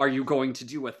 Yeah. Are you going to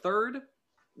do a third?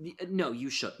 No,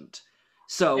 you shouldn't.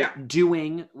 So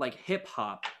doing like hip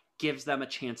hop gives them a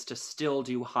chance to still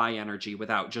do high energy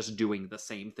without just doing the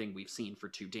same thing we've seen for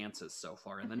 2 dances so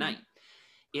far in the night.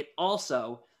 It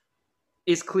also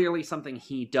is clearly something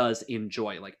he does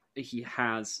enjoy. Like he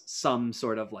has some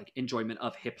sort of like enjoyment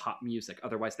of hip hop music.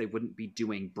 Otherwise they wouldn't be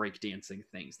doing breakdancing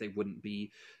things. They wouldn't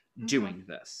be doing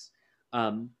this.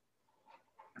 And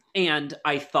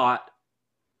I thought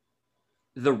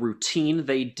the routine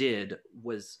they did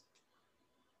was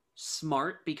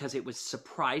smart because it was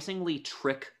surprisingly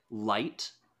trick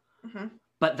light,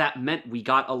 but that meant we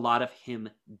got a lot of him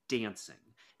dancing,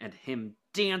 and him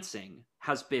dancing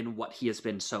has been what he has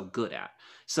been so good at.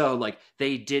 So like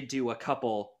they did do a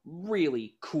couple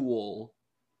really cool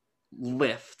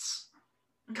lifts,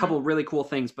 a couple really cool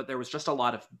things, but there was just a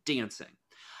lot of dancing.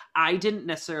 I didn't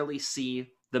necessarily see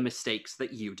the mistakes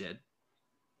that you did.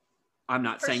 I'm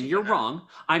not saying you're wrong.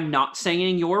 I'm not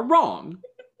saying you're wrong.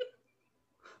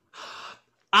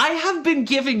 I have been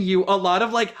giving you a lot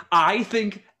of like, I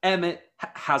think Emmett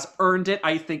has earned it.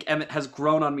 I think Emmett has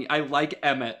grown on me. I like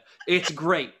Emmett. It's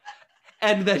great.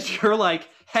 And then you're like,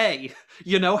 hey,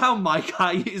 you know how my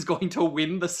guy is going to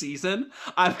win the season?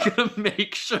 I'm going to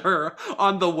make sure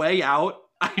on the way out,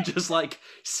 I just like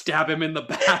stab him in the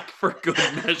back for good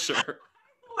measure.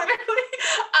 Literally,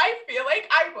 I feel like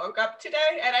I woke up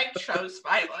today and I chose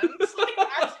violence. Like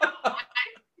that's how I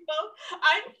feel.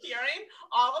 I'm hearing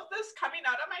all of this coming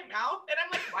out of my mouth, and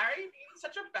I'm like, why are you being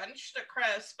such a bench to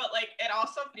Chris? But like, it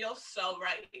also feels so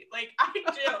right. Like I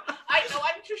do. I know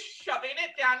I'm just shoving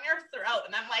it down your throat,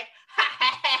 and I'm like, ha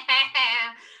ha ha ha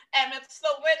ha, Emmett's the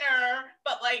winner.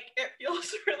 But like, it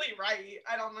feels really right.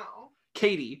 I don't know.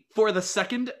 Katy, for the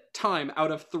second time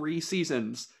out of 3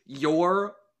 seasons,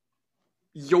 your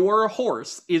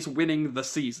horse is winning the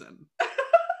season.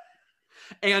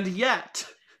 And yet,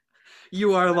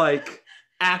 you are like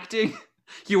acting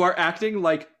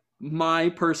like my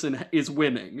person is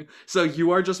winning. So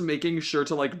you are just making sure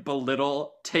to like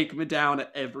belittle, take me down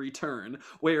at every turn.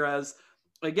 Whereas,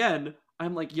 again,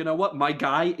 I'm like, you know what? My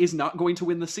guy is not going to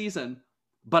win the season.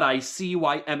 But I see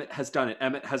why Emmett has done it.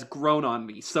 Emmett has grown on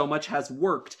me. So much has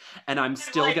worked, and I'm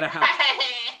still gonna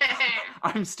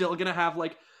have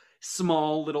like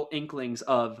small little inklings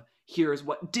of here's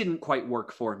what didn't quite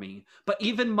work for me. But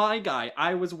even my guy,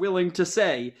 I was willing to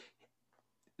say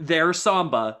their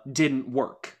samba didn't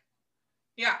work.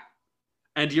 Yeah.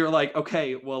 And you're like,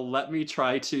 okay, well, let me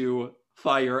try to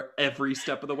fire every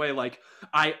step of the way. Like,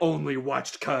 I only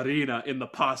watched Karina in the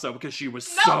Paso because she was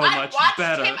so much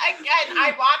better. Him again.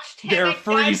 I watched him Their again.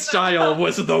 freestyle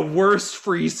was the worst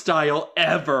freestyle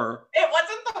ever. It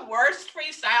wasn't the worst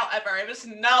freestyle ever. It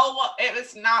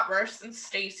was not worse than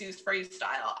Stacy's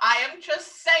freestyle. I am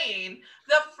just saying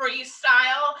the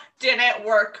freestyle didn't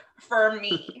work for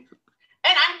me.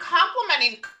 And I'm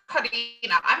complimenting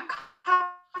Karina. I'm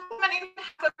complimenting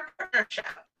the partnership.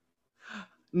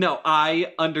 No,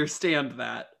 I understand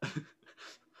that.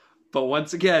 But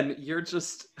once again, you're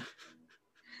just...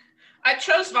 I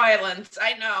chose violence,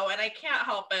 I know, and I can't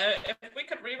help it. If we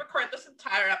could re-record this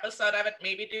entire episode, I would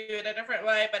maybe do it a different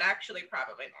way, but actually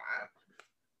probably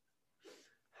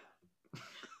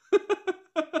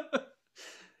not.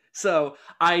 So,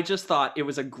 I just thought it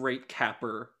was a great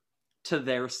capper to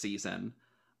their season.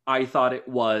 I thought it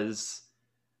was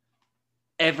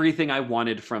everything I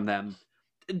wanted from them.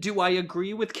 Do I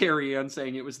agree with Carrie Ann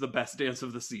saying it was the best dance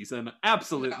of the season?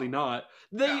 Absolutely not.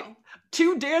 No.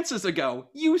 2 dances ago,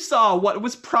 you saw what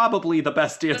was probably the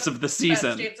best dance of the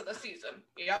season. Best dance of the season.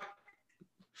 Yep.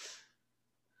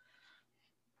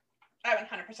 I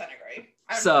 100% agree.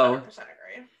 So, 100%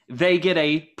 agree. They get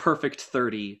a perfect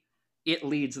 30. It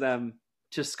leads them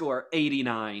to score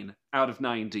 89 out of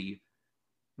 90,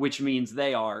 which means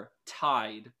they are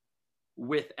tied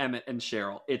with Emmett and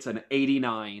Cheryl. It's an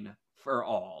 89 for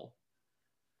all.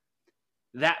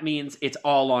 That means it's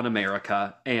all on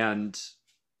America, and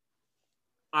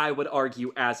I would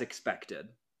argue as expected.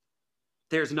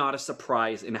 There's not a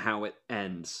surprise in how it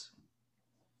ends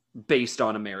based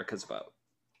on America's vote.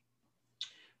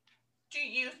 Do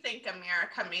you think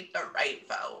America made the right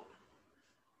vote?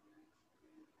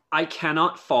 I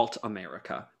cannot fault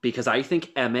America because I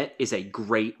think Emmett is a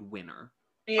great winner.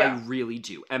 Yeah. I really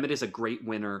do. Emmett is a great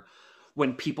winner.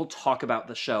 When people talk about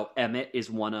the show, Emmett is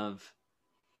one of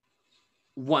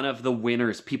the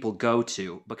winners people go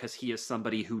to because he is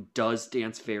somebody who does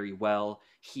dance very well.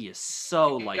 He is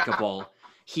so likable. Yeah.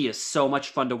 He is so much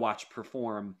fun to watch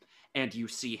perform, and you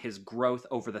see his growth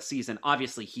over the season.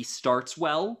 Obviously, he starts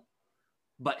well,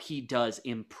 but he does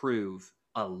improve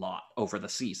a lot over the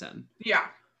season. Yeah.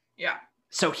 Yeah.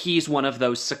 So he's one of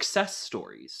those success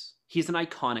stories. He's an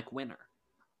iconic winner.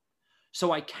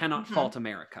 So I cannot fault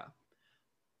America.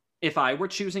 If I were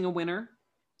choosing a winner,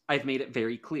 I've made it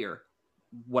very clear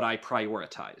what I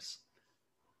prioritize.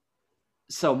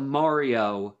 So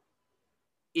Mario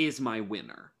is my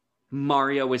winner.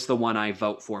 Mario is the one I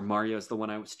vote for. Mario is the one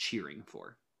I was cheering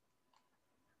for.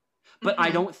 But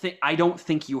I don't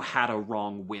think you had a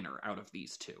wrong winner out of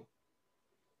these two.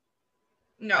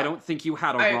 No. I don't think you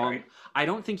had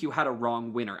a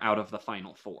wrong winner out of the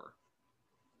final 4.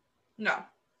 No.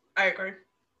 I agree.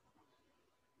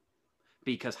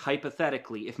 Because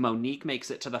hypothetically, if Monique makes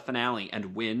it to the finale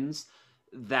and wins,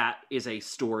 that is a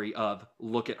story of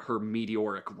look at her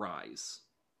meteoric rise.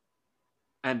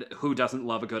 And who doesn't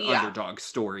love a good underdog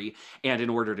story? And in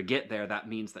order to get there, that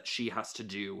means that she has to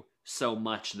do so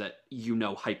much that,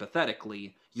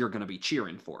 hypothetically, you're going to be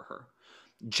cheering for her.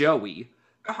 Joey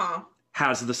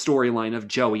has the storyline of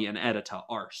Joey and Edita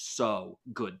are so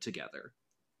good together.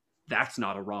 That's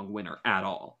not a wrong winner at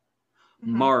all.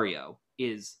 Mario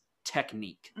is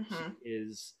technique.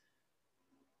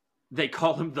 They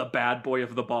call him the bad boy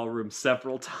of the ballroom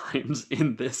several times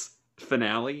in this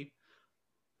finale,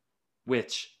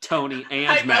 which Tony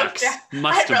and Max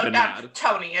must have been mad.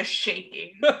 Tony is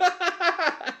shaking.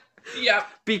 Yep.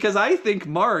 Because I think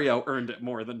Mario earned it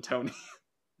more than Tony.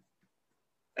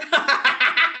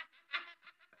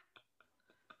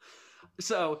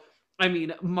 So, I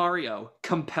mean, Mario,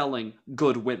 compelling,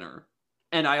 good winner.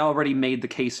 And I already made the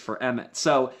case for Emmett.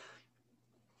 So,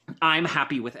 I'm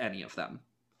happy with any of them.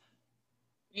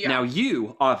 Yeah. Now,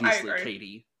 you, obviously,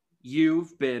 Katy,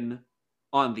 you've been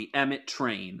on the Emmett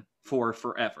train for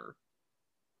forever.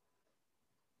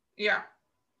 Yeah.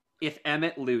 If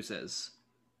Emmett loses,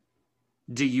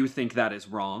 do you think that is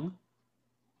wrong?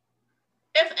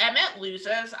 If Emmett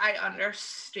loses, I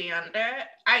understand it.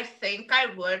 I think I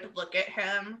would look at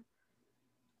him.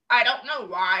 I don't know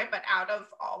why, but out of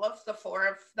all of the 4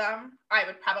 of them, I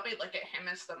would probably look at him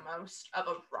as the most of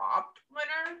a robbed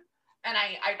winner. And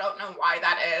I don't know why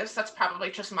that is. That's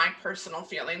probably just my personal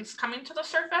feelings coming to the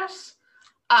surface.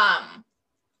 But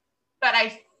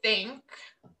I think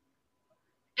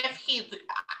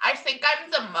I'm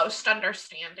the most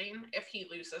understanding if he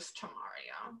loses to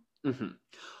Mario.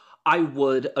 I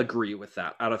would agree with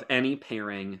that. Out of any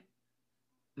pairing,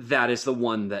 that is the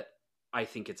one that I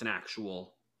think it's an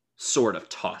actual sort of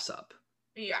toss-up.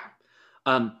 Yeah.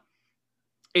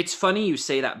 It's funny you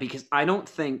say that because I don't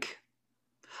think...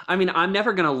 I mean, I'm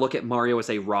never going to look at Mario as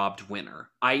a robbed winner.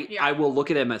 I will look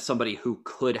at him as somebody who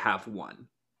could have won.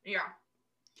 Yeah.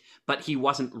 But he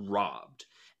wasn't robbed.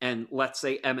 And let's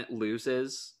say Emmett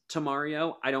loses to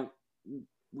Mario, I don't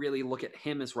really look at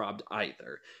him as robbed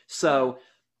either. So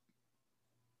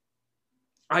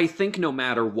I think no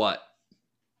matter what,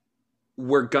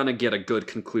 we're going to get a good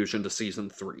conclusion to season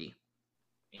 3.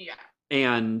 Yeah.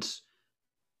 And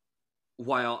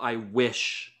while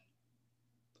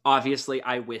obviously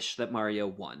I wish that Mario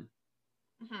won.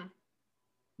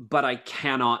 But I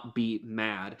cannot be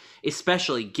mad,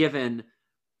 especially given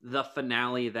the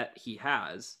finale that he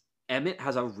has. Emmett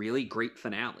has a really great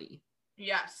finale.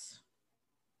 Yes.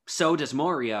 So does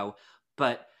Mario,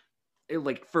 but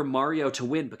for Mario to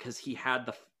win because he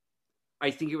had I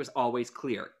think it was always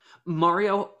clear.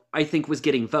 Mario, I think, was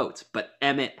getting votes, but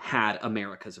Emmett had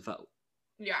America's vote.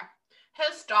 Yeah.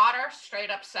 His daughter straight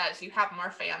up says you have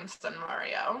more fans than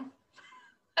Mario.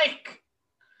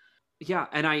 Yeah,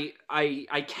 and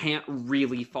I can't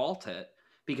really fault it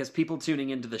because people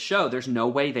tuning into the show, there's no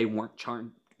way they weren't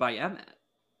charmed by Emmett.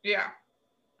 Yeah.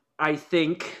 I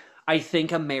think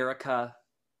America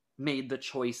made the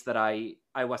choice that I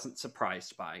wasn't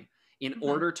surprised by. In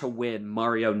order to win,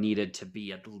 Mario needed to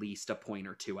be at least a point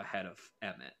or two ahead of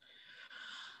Emmett.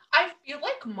 I feel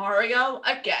like Mario,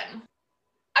 again,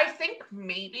 I think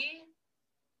maybe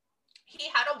he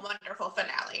had a wonderful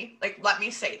finale. Like, let me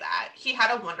say that. He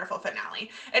had a wonderful finale.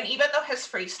 And even though his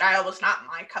freestyle was not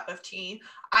my cup of tea,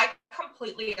 I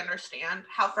completely understand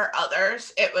how for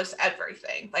others it was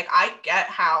everything. Like, I get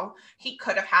how he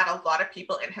could have had a lot of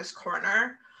people in his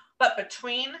corner, but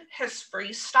between his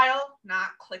freestyle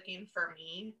not clicking for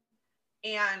me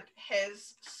and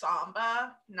his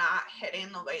samba not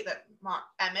hitting the way that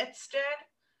Emmett's did,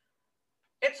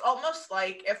 it's almost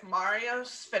like if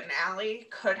Mario's finale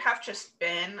could have just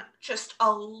been just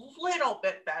a little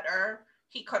bit better,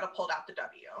 he could have pulled out the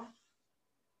W.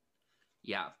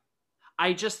 Yeah.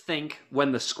 I just think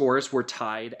when the scores were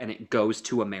tied and it goes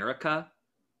to America,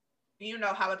 you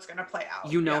know how it's going to play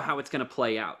out. You know how it's going to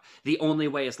play out. The only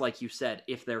way is, like you said,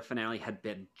 if their finale had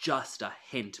been just a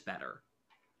hint better.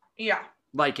 Yeah.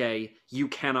 Like you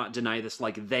cannot deny this,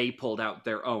 like they pulled out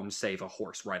their own save a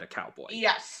horse, ride a cowboy.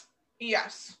 Yes.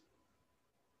 Yes.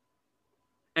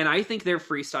 And I think their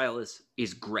freestyle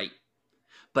is great.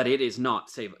 But it is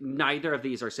not neither of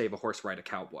these are save a horse, ride a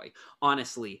cowboy.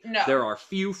 Honestly, no. There are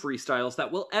few freestyles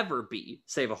that will ever be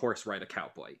save a horse, ride a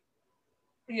cowboy.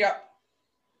 Yep.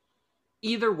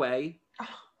 Either way,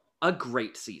 a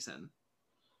great season.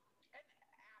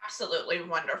 Absolutely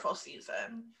wonderful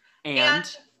season.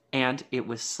 And it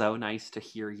was so nice to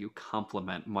hear you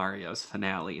compliment Mario's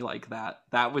finale like that.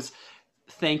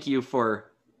 Thank you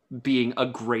for being a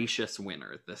gracious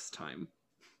winner this time.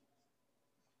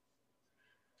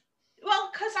 Well,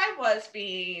 because I was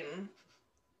being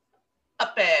a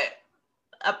bit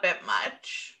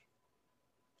much.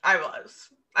 I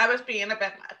was being a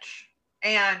bit much.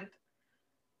 And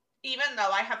even though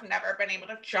I have never been able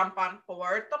to jump on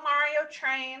board the Mario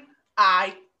train,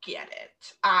 I get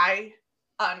it. I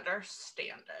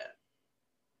understand it.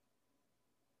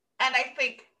 And I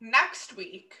think next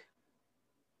week,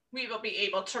 we will be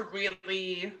able to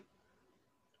really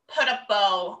put a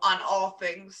bow on all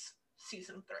things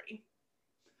season 3.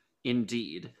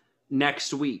 Indeed.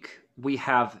 Next week, we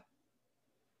have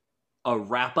a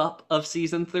wrap-up of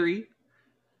season 3.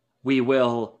 We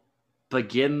will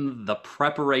begin the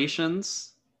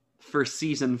preparations for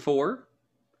season 4.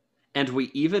 And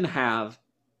we even have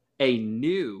a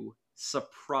new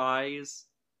surprise,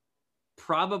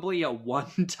 probably a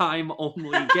one-time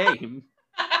only game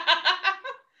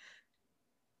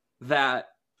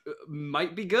that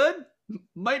might be good,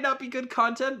 might not be good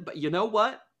content, but you know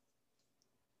what?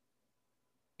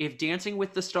 If Dancing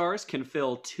with the Stars can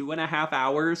fill 2.5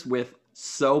 hours with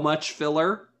so much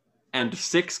filler and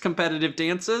 6 competitive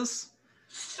dances,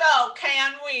 so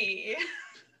can we.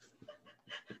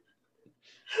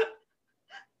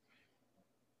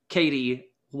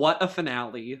 Katy, what a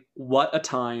finale. What a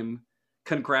time.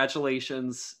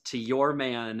 Congratulations to your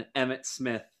man, Emmett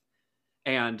Smith,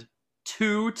 and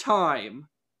 2-time,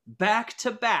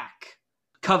 back-to-back,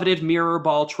 coveted Mirror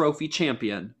Ball Trophy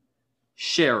champion,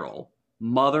 Cheryl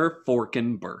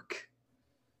Motherforkin Burke.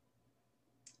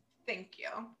 Thank you.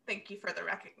 Thank you for the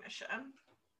recognition.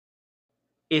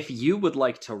 If you would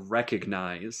like to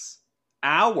recognize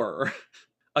our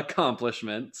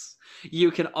accomplishments,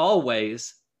 you can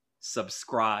always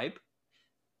subscribe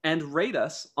and rate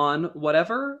us on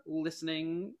whatever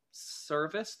listening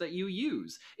service that you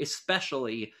use,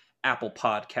 especially Apple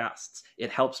Podcasts.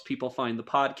 It helps people find the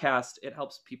podcast. It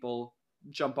helps people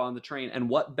jump on the train. And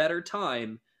what better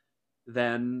time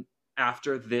than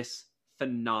after this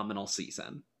phenomenal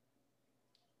season?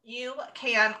 You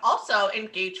can also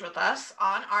engage with us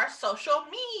on our social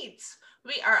medias.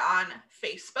 We are on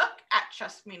Facebook at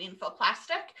Just Meaningful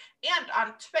Plastic and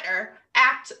on Twitter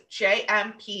at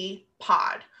JMP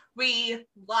Pod. We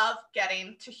love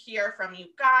getting to hear from you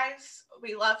guys.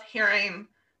 We love hearing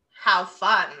how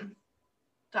fun ...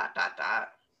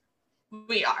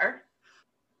 we are.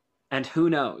 And who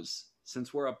knows,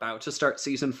 since we're about to start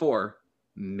season 4,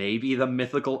 maybe the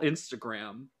mythical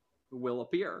Instagram will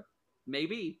appear.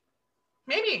 Maybe.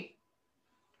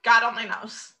 God only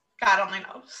knows.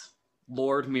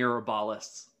 Lord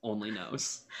Mirabalis only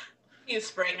knows.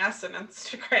 He's bring us an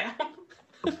Instagram.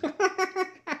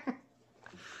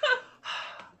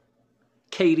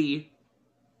 Katy,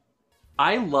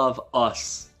 I love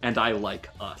us and I like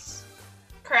us.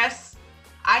 Chris,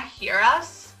 I hear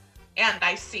us and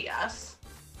I see us.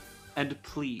 And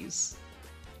please,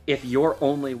 If you're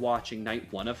only watching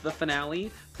night 1 of the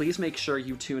finale, please make sure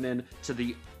you tune in to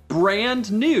the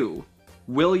brand new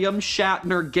William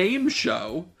Shatner game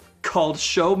show called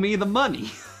Show Me the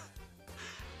Money.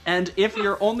 And if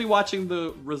you're only watching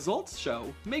the results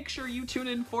show, make sure you tune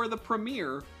in for the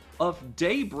premiere of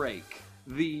Daybreak,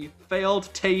 the failed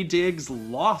Taye Diggs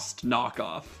Lost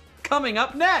knockoff, coming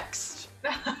up next.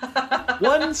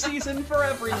 One season for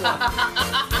everyone.